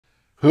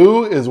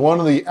Who is one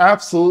of the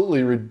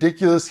absolutely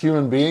ridiculous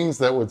human beings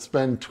that would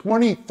spend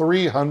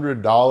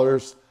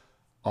 $2,300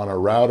 on a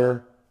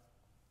router?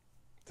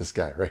 This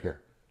guy right here.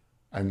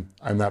 I'm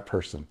that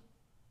person.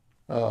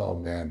 Oh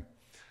man.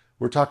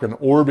 We're talking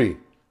Orbi.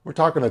 We're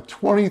talking a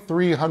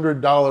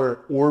 $2,300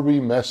 Orbi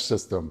mesh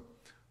system.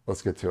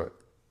 Let's get to it.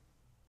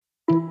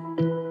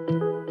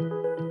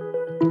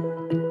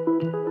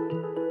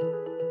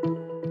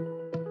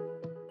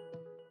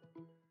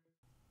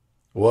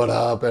 What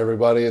up,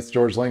 everybody? It's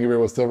George Langabeer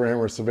with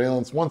SilverHammer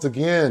Surveillance. Once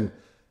again,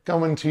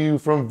 coming to you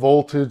from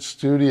Voltage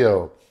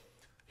Studio.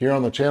 Here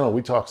on the channel,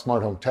 we talk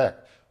smart home tech.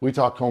 We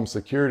talk home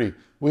security.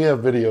 We have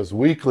videos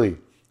weekly.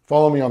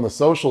 Follow me on the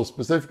socials,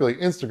 specifically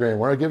Instagram,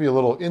 where I give you a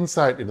little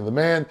insight into the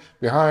man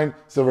behind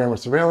SilverHammer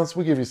Surveillance.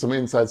 We give you some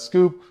inside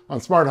scoop on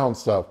smart home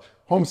stuff,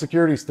 home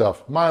security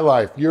stuff, my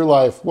life, your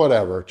life,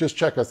 whatever. Just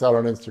check us out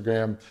on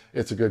Instagram.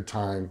 It's a good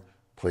time,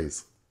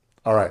 please.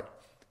 All right,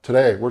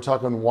 today we're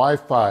talking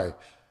Wi-Fi.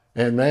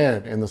 And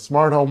man, in the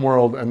smart home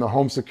world and the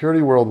home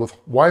security world with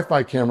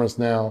Wi-Fi cameras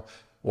now,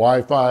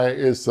 Wi-Fi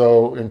is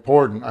so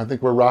important. I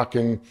think we're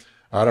rocking,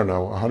 I don't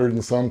know, 100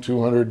 and some,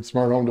 200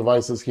 smart home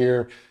devices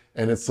here.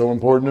 And it's so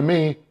important to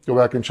me. Go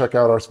back and check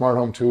out our smart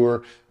home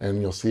tour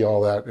and you'll see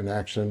all that in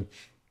action.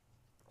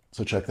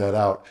 So check that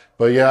out.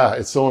 But yeah,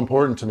 it's so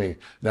important to me.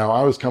 Now,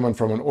 I was coming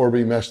from an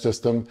Orbi mesh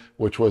system,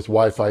 which was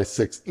Wi-Fi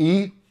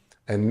 6E.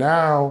 And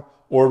now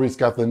Orbi's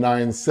got the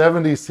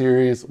 970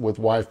 series with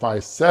Wi-Fi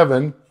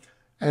 7.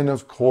 And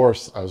of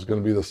course, I was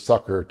going to be the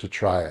sucker to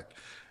try it.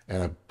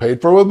 And I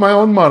paid for it with my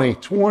own money,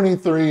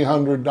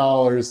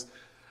 $2,300.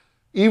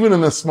 Even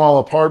in this small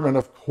apartment,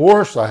 of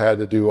course, I had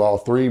to do all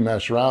 3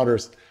 mesh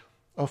routers.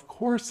 Of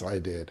course I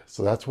did.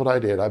 So that's what I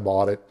did. I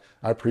bought it.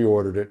 I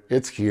pre-ordered it.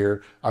 It's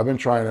here. I've been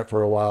trying it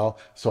for a while.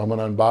 So I'm going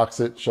to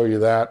unbox it, show you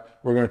that.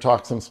 We're going to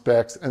talk some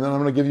specs, and then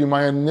I'm going to give you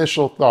my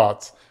initial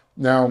thoughts.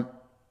 Now,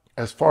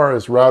 as far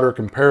as router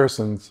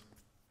comparisons,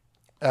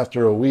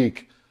 after a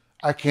week,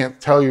 I can't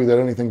tell you that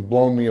anything's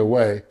blown me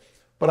away,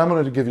 but I'm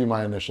going to give you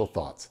my initial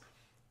thoughts.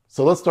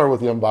 So let's start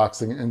with the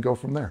unboxing and go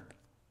from there.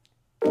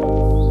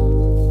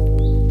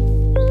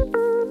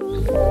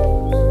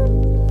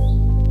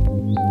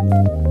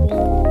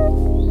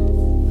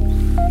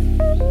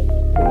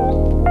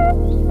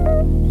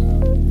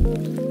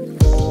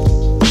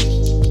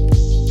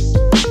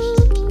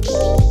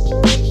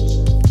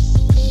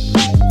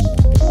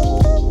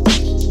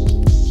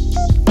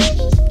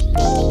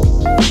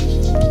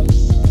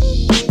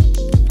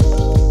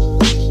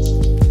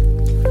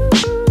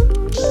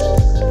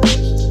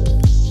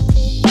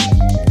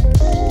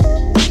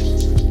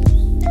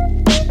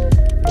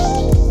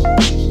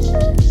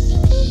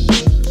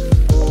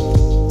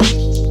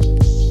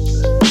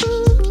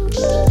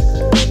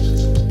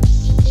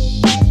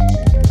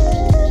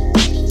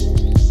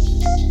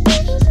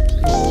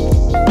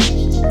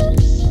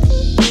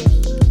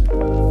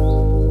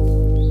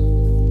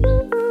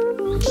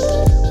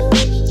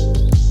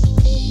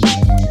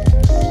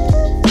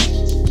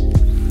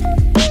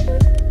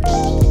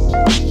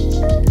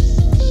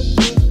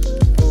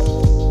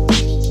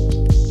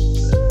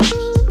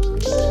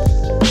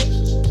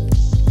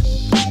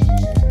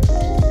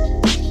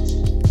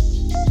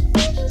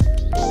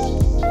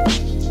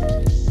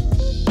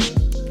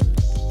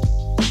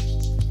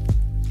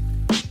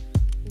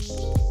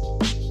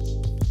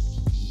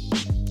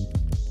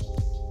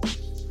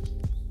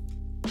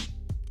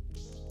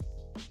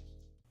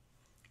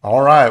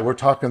 All right, we're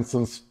talking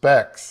some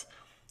specs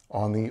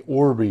on the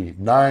Orbi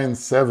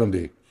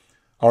 970.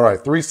 All right,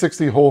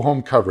 360 whole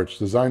home coverage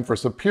designed for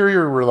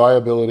superior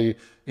reliability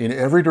in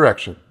every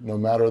direction, no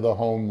matter the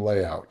home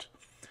layout.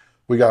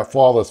 We got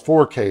flawless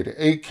 4K to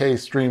 8K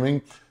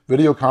streaming,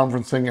 video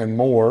conferencing, and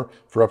more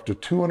for up to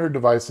 200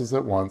 devices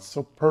at once,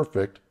 so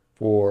perfect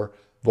for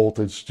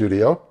Voltage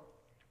Studio.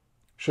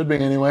 Should be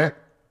anyway.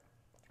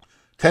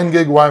 10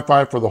 gig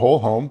Wi-Fi for the whole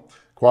home.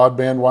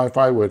 Quad-band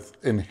Wi-Fi with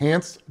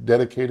enhanced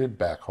dedicated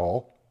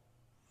backhaul.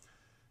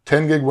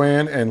 10 gig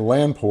WAN and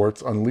LAN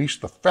ports unleash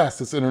the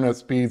fastest internet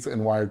speeds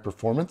and wired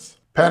performance.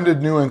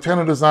 Patented new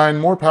antenna design,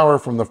 more power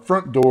from the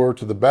front door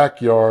to the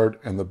backyard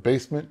and the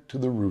basement to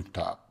the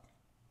rooftop.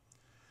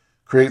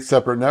 Create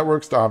separate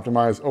networks to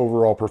optimize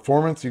overall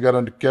performance. You got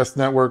a guest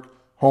network,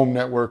 home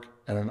network,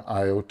 and an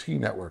IoT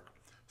network.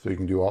 So you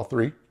can do all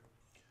 3.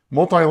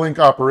 Multi-link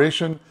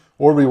operation.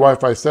 Orbi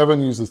Wi-Fi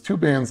 7 uses 2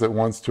 bands at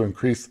once to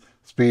increase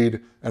speed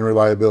and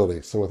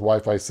reliability. So with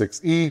Wi-Fi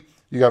 6E,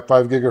 you got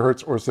 5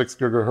 gigahertz or 6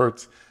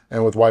 gigahertz,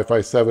 and with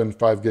Wi-Fi 7,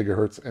 5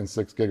 gigahertz and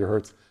 6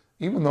 gigahertz,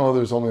 even though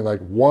there's only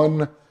like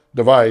one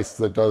device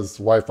that does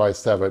Wi-Fi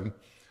 7.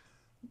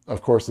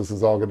 Of course, this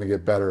is all going to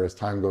get better as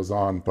time goes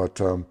on,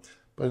 but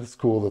it's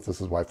cool that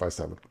this is Wi-Fi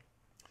 7.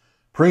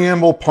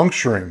 Preamble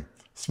puncturing.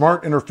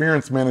 Smart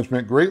interference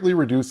management greatly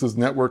reduces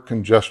network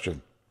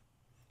congestion.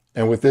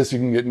 And with this, you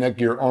can get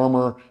NetGear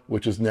Armor,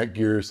 which is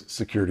NetGear's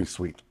security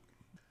suite.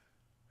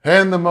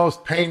 And the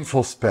most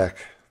painful spec,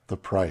 the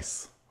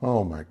price.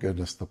 Oh my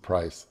goodness, the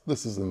price.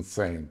 This is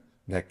insane,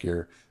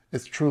 NetGear.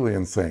 It's truly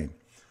insane.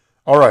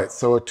 All right,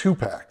 so a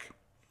 2-pack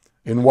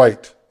in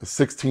white is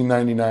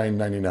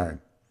 $1699.99.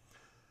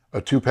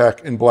 A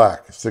 2-pack in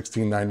black,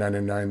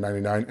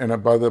 $1699.99.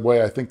 And by the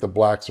way, I think the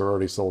blacks are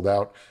already sold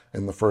out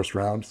in the first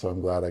round, so I'm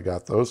glad I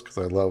got those because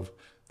I love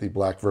the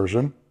black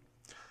version.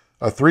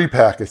 A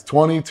 3-pack is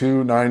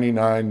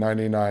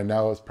 $2299.99.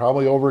 Now, it's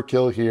probably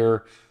overkill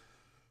here,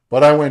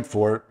 but I went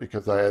for it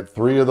because I had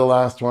 3 of the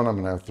last one. I'm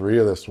going to have 3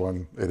 of this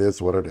one. It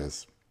is what it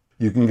is.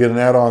 You can get an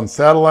add-on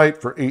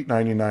satellite for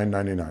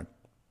 $899.99.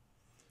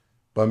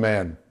 But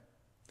man,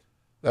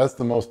 that's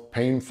the most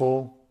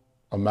painful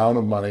amount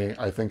of money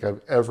I think I've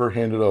ever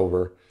handed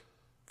over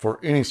for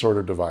any sort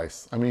of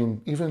device. I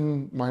mean,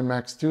 even my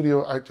Mac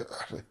Studio,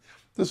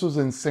 this was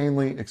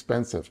insanely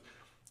expensive.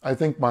 I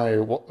think my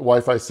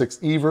Wi-Fi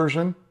 6E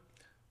version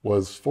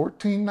was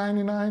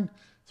 $14.99.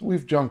 So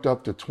we've jumped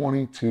up to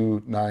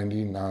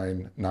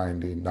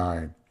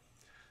 $22.99.99.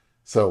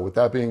 So with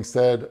that being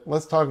said,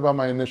 let's talk about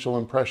my initial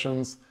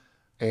impressions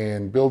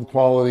and build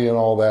quality and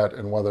all that,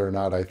 and whether or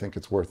not I think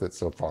it's worth it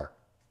so far.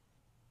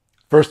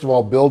 First of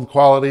all, build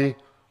quality.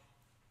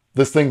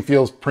 This thing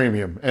feels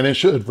premium, and it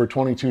should for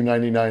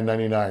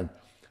 $22.99.99.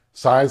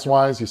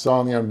 Size-wise, you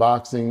saw in the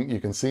unboxing, you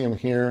can see them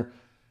here.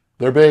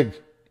 They're big,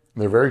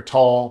 they're very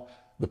tall.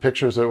 The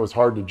pictures, it was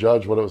hard to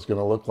judge what it was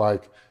gonna look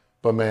like,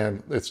 but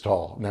man, it's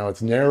tall. Now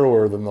it's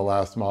narrower than the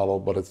last model,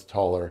 but it's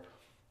taller.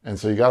 And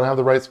so you gotta have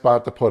the right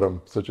spot to put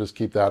them. So just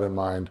keep that in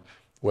mind,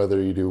 whether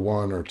you do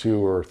 1 or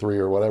 2 or 3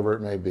 or whatever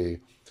it may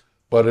be.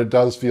 But it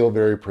does feel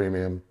very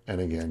premium,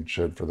 and again,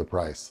 should for the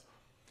price.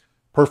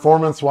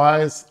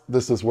 Performance-wise,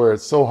 this is where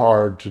it's so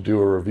hard to do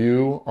a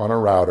review on a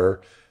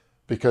router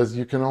because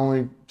you can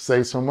only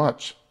say so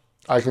much.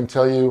 I can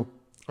tell you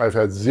I've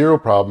had 0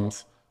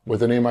 problems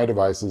with any of my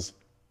devices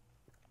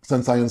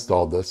since I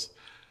installed this.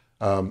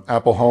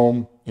 Apple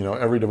Home,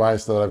 every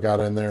device that I've got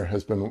in there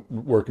has been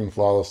working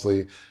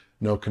flawlessly.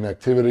 No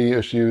connectivity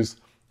issues.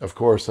 Of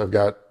course, I've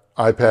got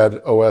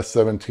iPad OS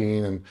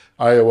 17 and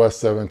iOS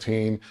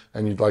 17,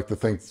 and you'd like to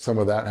think some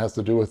of that has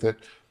to do with it.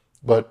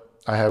 But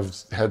I have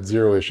had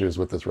 0 issues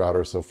with this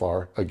router so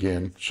far.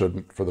 Again,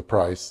 shouldn't for the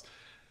price.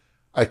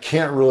 I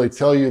can't really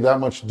tell you that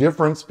much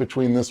difference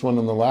between this one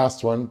and the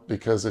last one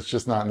because it's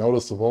just not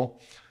noticeable.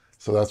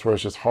 So that's where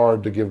it's just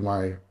hard to give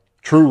my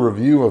true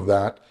review of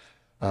that.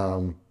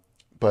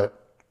 But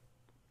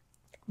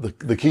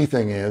the key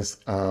thing is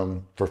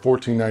for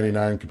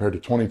 $14.99 compared to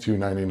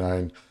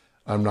 $22.99,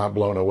 I'm not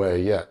blown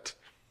away yet.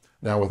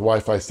 Now with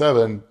Wi-Fi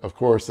 7, of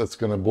course, that's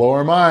going to blow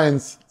our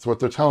minds. That's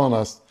what they're telling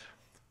us.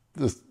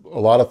 A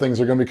lot of things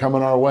are going to be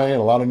coming our way and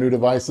a lot of new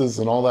devices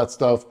and all that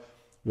stuff.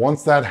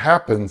 Once that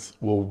happens,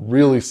 we'll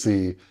really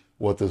see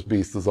what this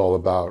beast is all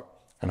about.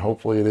 And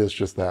hopefully it is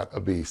just that, a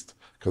beast,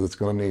 because it's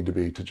going to need to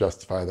be to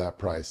justify that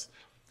price.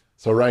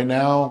 So right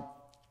now,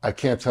 I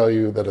can't tell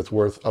you that it's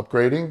worth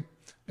upgrading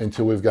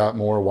until we've got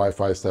more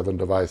Wi-Fi 7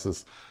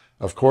 devices.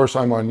 Of course,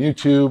 I'm on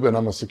YouTube and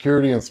I'm a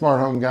security and smart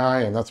home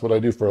guy, and that's what I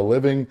do for a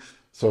living.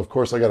 So of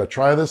course I got to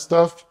try this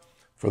stuff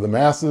for the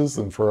masses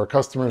and for our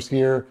customers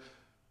here.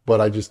 But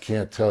I just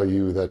can't tell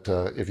you that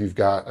if you've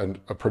got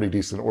a pretty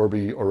decent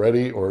Orbi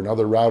already or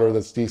another router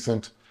that's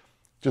decent,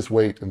 just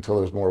wait until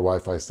there's more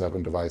Wi-Fi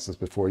 7 devices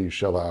before you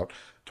shell out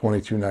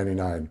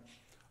 $22.99.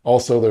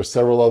 Also, there's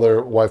several other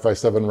Wi-Fi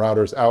 7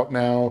 routers out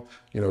now.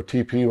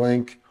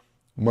 TP-Link,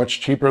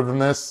 much cheaper than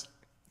this.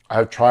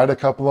 I've tried a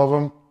couple of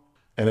them,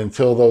 and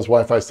until those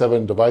Wi-Fi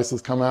 7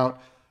 devices come out,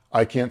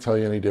 I can't tell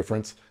you any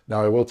difference.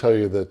 Now, I will tell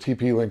you the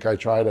TP-Link I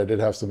tried, I did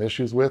have some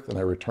issues with, and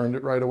I returned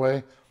it right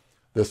away.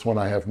 This one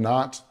I have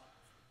not.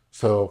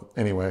 So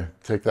anyway,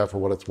 take that for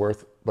what it's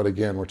worth. But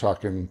again, we're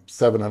talking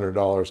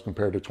 $700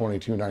 compared to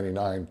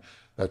 $22.99.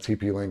 That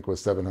TP-Link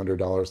was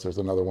 $700. There's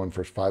another one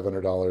for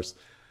 $500.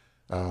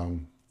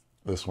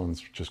 This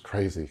one's just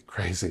crazy,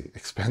 crazy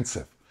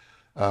expensive.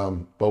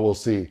 But we'll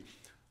see.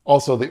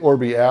 Also, the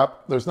Orbi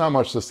app, there's not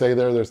much to say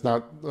there. There's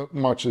not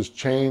much has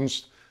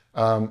changed.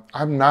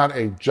 I'm not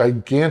a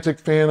gigantic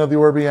fan of the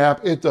Orbi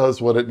app. It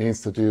does what it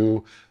needs to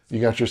do. You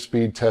got your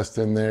speed test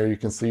in there. You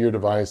can see your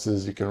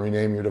devices. You can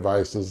rename your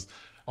devices,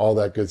 all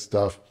that good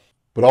stuff.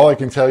 But all I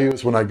can tell you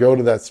is when I go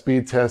to that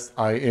speed test,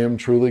 I am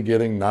truly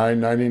getting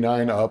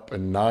 $9.99 up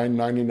and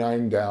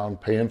 $9.99 down,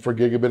 paying for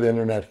gigabit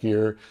internet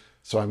here.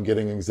 So I'm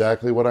getting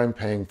exactly what I'm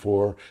paying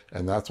for.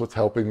 And that's what's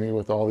helping me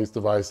with all these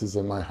devices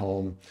in my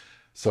home.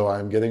 So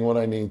I'm getting what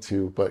I need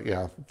to. But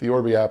yeah, the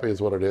Orbi app is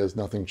what it is.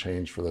 Nothing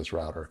changed for this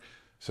router.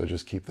 So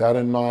just keep that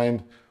in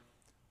mind.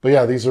 But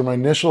yeah, these are my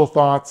initial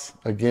thoughts.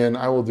 Again,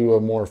 I will do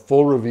a more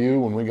full review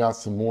when we got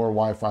some more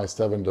Wi-Fi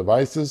 7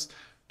 devices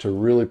to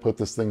really put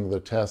this thing to the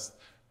test.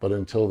 But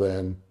until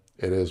then,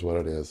 it is what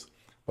it is.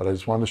 But I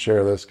just wanted to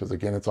share this because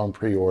again, it's on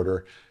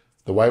pre-order.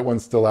 The white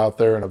one's still out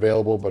there and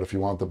available, but if you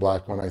want the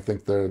black one, I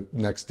think the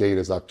next date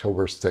is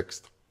October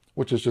 6th,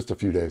 which is just a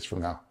few days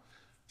from now.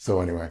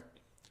 So anyway,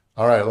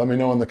 all right, let me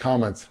know in the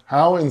comments,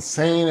 how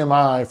insane am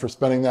I for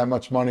spending that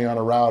much money on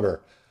a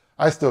router?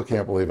 I still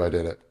can't believe I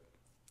did it.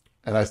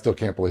 And I still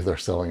can't believe they're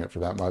selling it for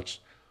that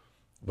much.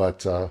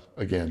 But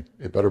again,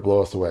 it better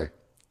blow us away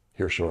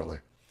here shortly.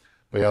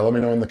 But yeah, let me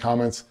know in the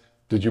comments,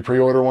 did you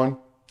pre-order one?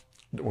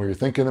 Were you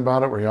thinking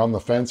about it? Were you on the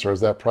fence, or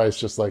is that price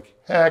just like,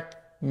 heck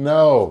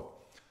no?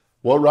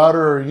 What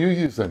router are you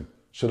using?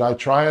 Should I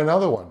try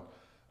another one?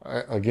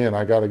 Again,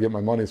 I got to get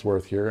my money's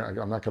worth here.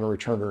 I'm not going to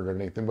return it or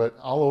anything, but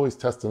I'll always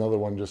test another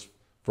one just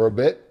for a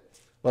bit.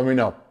 Let me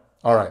know.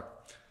 All right.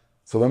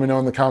 So let me know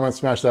in the comments,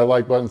 smash that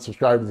like button,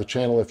 subscribe to the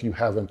channel if you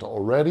haven't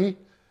already.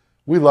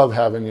 We love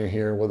having you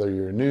here, whether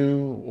you're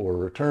new or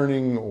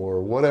returning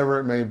or whatever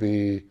it may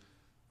be.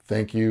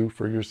 Thank you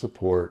for your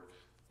support.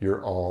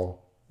 You're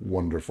all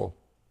wonderful.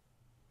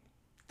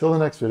 Till the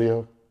next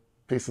video,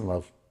 peace and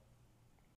love.